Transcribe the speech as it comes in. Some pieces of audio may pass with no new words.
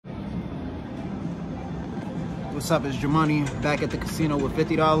What's up? It's Jumanne back at the casino with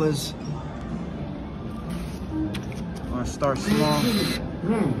 $50. I'm gonna start small.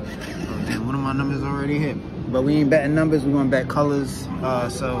 Oh damn, one of my numbers already hit. But we ain't betting numbers, we gonna bet colors.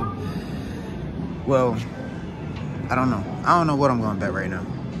 Well, I don't know. I don't know what I'm gonna bet right now.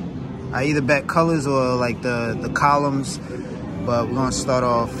 I either bet colors or like the columns, but we're gonna start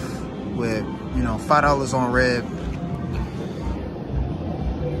off with, you know, $5 on red.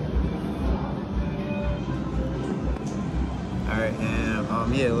 Alright,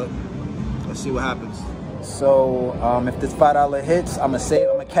 and yeah, let's see what happens. So if this $5 hits, I'm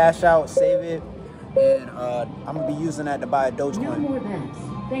gonna cash out, save it, and I'm gonna be using that to buy a Dogecoin. No more bets.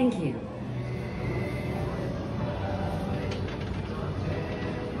 Thank you.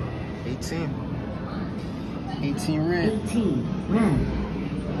 $18 red. 18 red.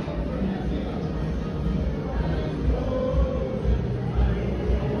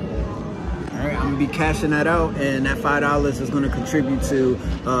 Alright, I'm gonna be cashing that out, and that $5 is gonna contribute to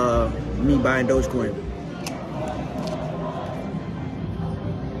me buying Dogecoin.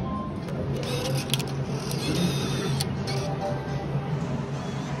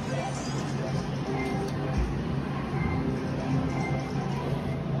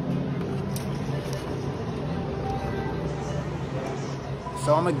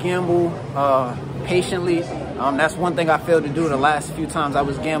 So I'm gonna gamble patiently. That's one thing I failed to do the last few times I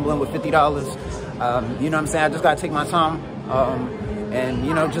was gambling with $50. You know what I'm saying? I just gotta take my time and,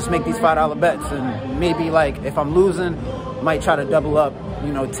 you know, just make these $5 bets. And maybe, like, if I'm losing, might try to double up,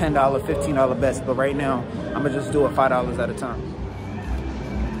 you know, $10, $15 bets. But right now, I'm gonna just do it $5 at a time.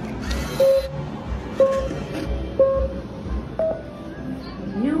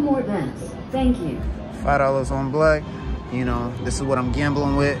 No more bets. Thank you. $5 on black. You know, this is what I'm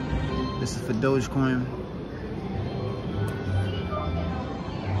gambling with. This is for Dogecoin.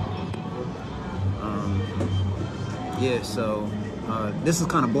 Yeah, so this is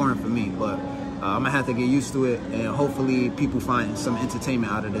kind of boring for me, but I'm gonna have to get used to it, and hopefully people find some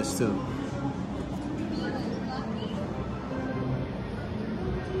entertainment out of this too.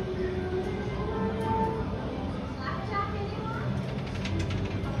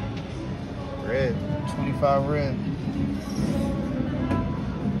 Red, 25 red.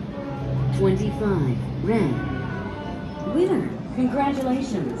 25 red. Winner,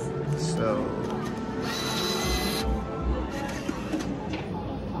 congratulations. So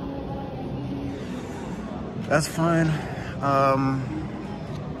that's fine. I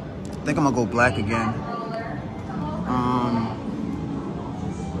think I'm gonna go black again.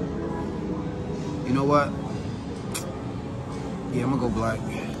 You know what? Yeah, I'm gonna go black.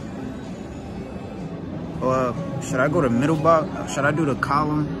 Or should I go to middle box? Should I do the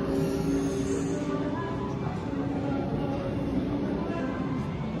column?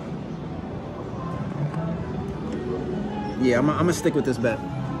 Yeah, I'm gonna stick with this bet.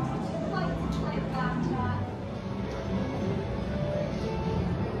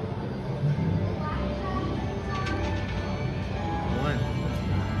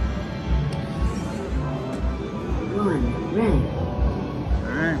 One red.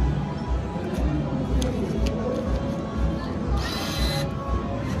 All right.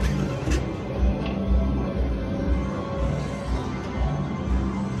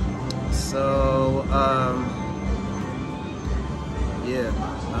 So, yeah,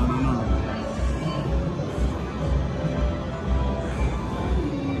 I don't know.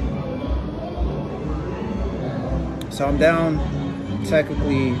 So I'm down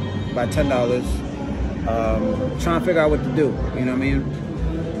technically by $10. Trying to figure out what to do, you know what I mean?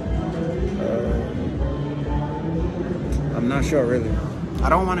 I'm not sure really. I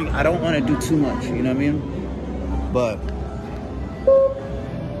don't want to do too much, you know what I mean? But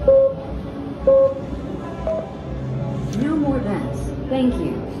No more bets. Thank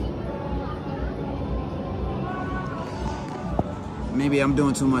you. maybe I'm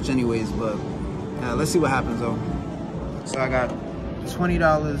doing too much anyways, but let's see what happens though. So I got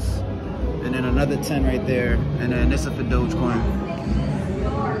 $20 and then another 10 right there, and then this is for Dogecoin.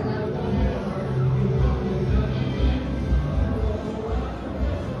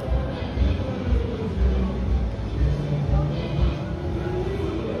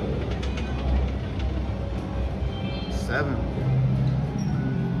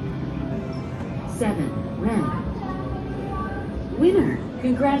 Seven, red. Winner,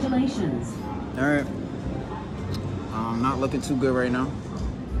 congratulations. All right. Not looking too good right now.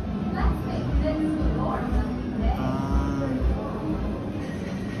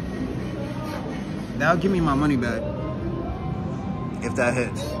 That'll give me my money back if that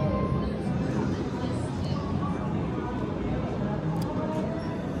hits.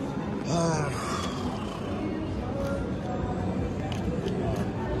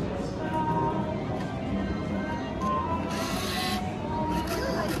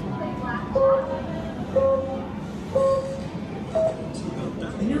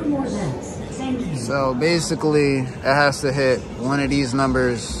 No more bets. Thank you. So basically, it has to hit one of these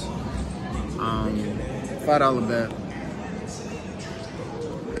numbers. $5 bet.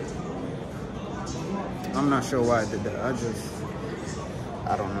 I'm not sure why I did that.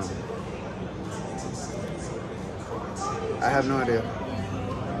 I don't know. I have no idea.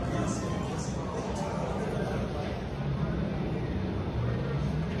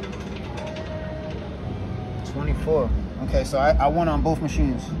 $24. Okay, so I won on both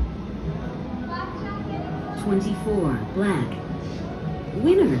machines. 24. Black.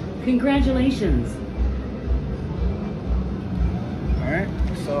 Winner. Congratulations. Alright,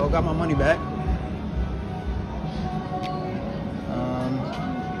 so got my money back.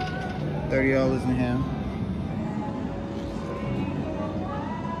 $30 in here.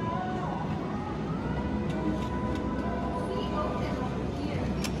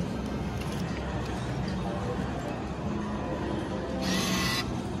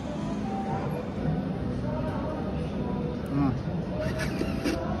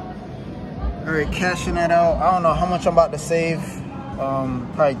 Alright, cashing that out. I don't know how much I'm about to save.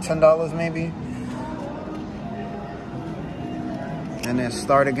 Probably $10 maybe. And then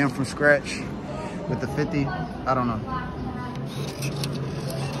start again from scratch with the 50. I don't know.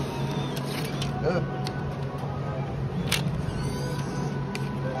 Ugh.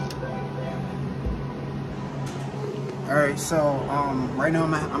 All right, so right now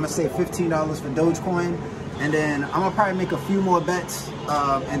I'm gonna save $15 for Dogecoin, and then I'm gonna probably make a few more bets,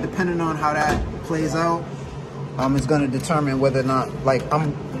 and depending on how that plays out, it's gonna determine whether or not, like,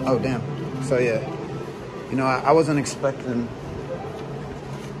 oh damn. So yeah, you know, I wasn't expecting.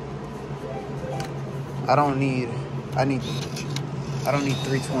 I don't need 3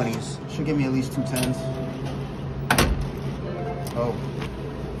 20s. Should give me at least 2 10s. Oh.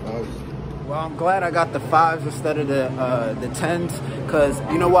 Well, I'm glad I got the 5s instead of the 10s, because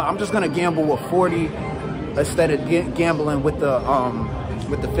you know what? I'm just gonna gamble with 40 instead of gambling with the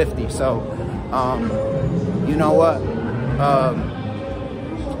 50. So, you know what?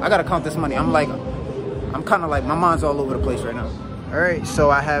 I gotta count this money. I'm kind of like, my mind's all over the place right now. All right, so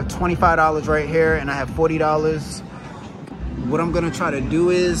I have $25 right here, and I have $40. What I'm gonna try to do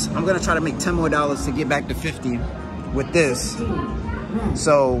is, I'm gonna try to make $10 more to get back to 50 with this.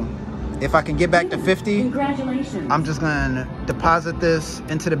 So if I can get back to 50, I'm just gonna deposit this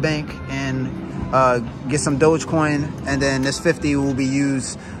into the bank and get some Dogecoin, and then this 50 will be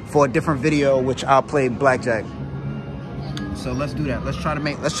used for a different video, which I'll play blackjack. So let's do that. Let's try to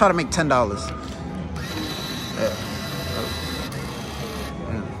make $10. Yeah.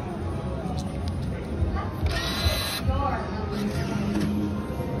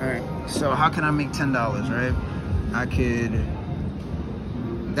 So how can I make $10, right?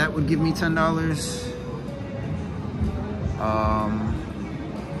 That would give me $10.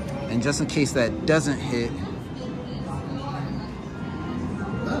 And just in case that doesn't hit,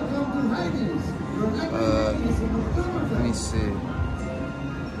 let me see.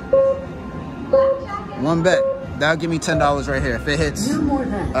 One bet, that'll give me $10 right here. If it hits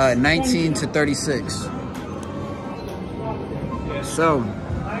 19 to 36. So,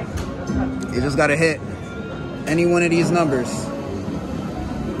 you just gotta hit any one of these numbers.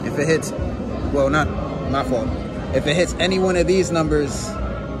 If it hits, well, not my fault. If it hits any one of these numbers,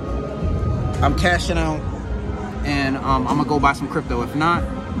 I'm cashing out, and I'm gonna go buy some crypto. If not,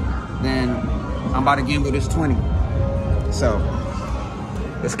 then I'm about to gamble this 20. So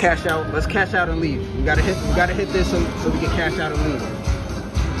let's cash out. Let's cash out and leave. We gotta hit this so we can cash out and leave.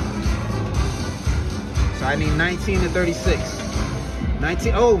 So I need 19 to 36.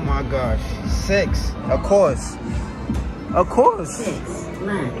 19, oh my gosh, 6, of course. 6, All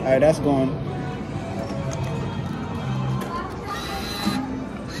right, that's gone.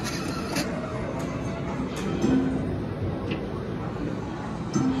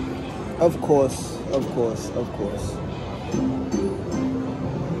 Of course.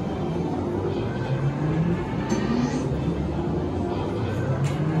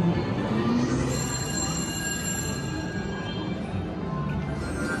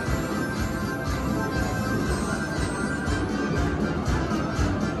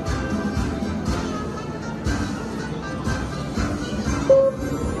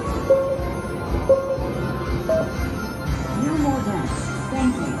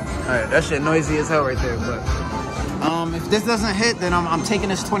 Alright, that shit noisy as hell right there, but if this doesn't hit, then I'm taking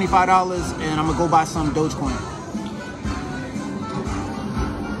this $25 and I'm gonna go buy some Dogecoin.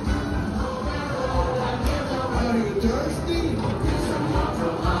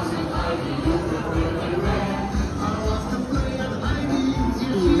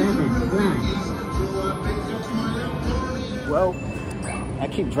 Well, I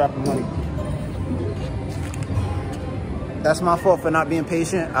keep dropping money. That's my fault for not being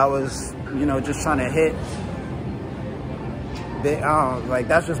patient. I was, you know, just trying to hit. Like,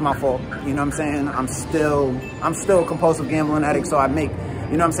 that's just my fault. You know what I'm saying? I'm still a compulsive gambling addict, so I make,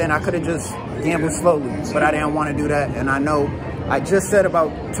 you know what I'm saying? I could have just gambled slowly, but I didn't want to do that. And I know I just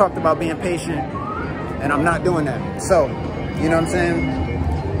talked about being patient, and I'm not doing that. So, you know what I'm saying?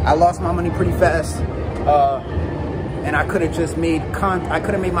 I lost my money pretty fast. And I could have just made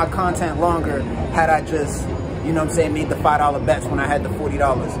my content longer had I just, you know what I'm saying, made the $5 bets when I had the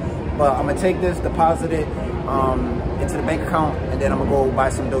 $40. But I'm gonna take this, deposit it into the bank account, and then I'm gonna go buy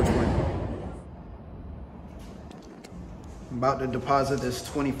some Dogecoin. I'm about to deposit this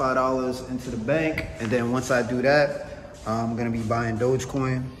 $25 into the bank, and then once I do that, I'm gonna be buying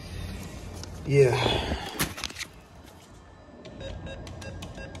Dogecoin. Yeah.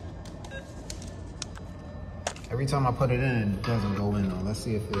 Every time I put it in, it doesn't go in though. Let's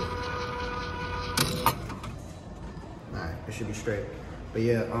see if it... Alright, it should be straight. But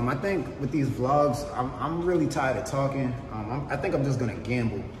yeah, I think with these vlogs, I'm really tired of talking. I think I'm just gonna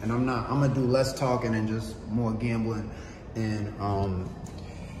gamble, and I'm gonna do less talking and just more gambling. And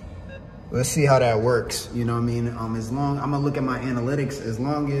let's see how that works. You know what I mean? I'm gonna look at my analytics. As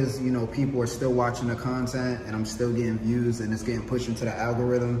long as, you know, people are still watching the content and I'm still getting views and it's getting pushed into the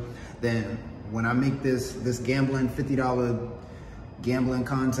algorithm, then when I make this gambling $50 gambling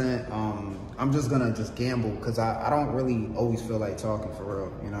content, I'm just gonna gamble, because I don't really always feel like talking for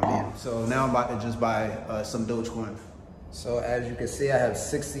real, you know what I mean? So now I'm about to just buy some Dogecoin. So as you can see, I have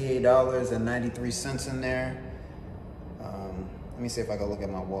 $68.93 in there. Let me see if I can look at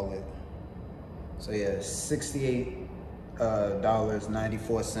my wallet. So yeah,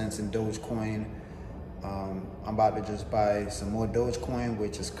 $68.94 in Dogecoin. I'm about to just buy some more Dogecoin,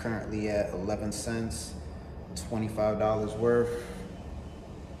 which is currently at 11 cents, $25 worth.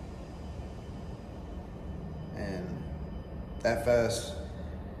 And that fast.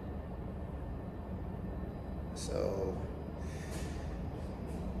 So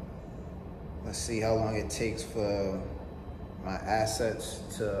let's see how long it takes for my assets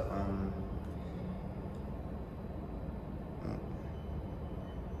to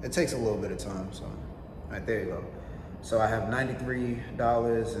it takes a little bit of time. So right there you go. So I have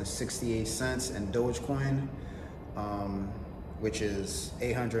 $93.68 in Dogecoin, which is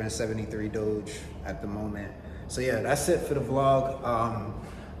 873 Doge at the moment. So yeah, that's it for the vlog.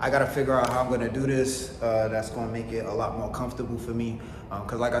 I gotta figure out how I'm gonna do this. That's gonna make it a lot more comfortable for me.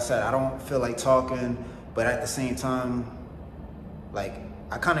 Cause like I said, I don't feel like talking, but at the same time, like,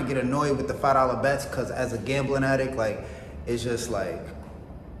 I kind of get annoyed with the $5 bets, cause as a gambling addict, like, it's just like,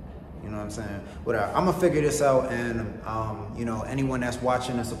 you know what I'm saying? Whatever. I'm gonna figure this out, and you know, anyone that's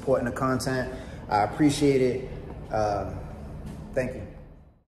watching and supporting the content, I appreciate it. Thank you.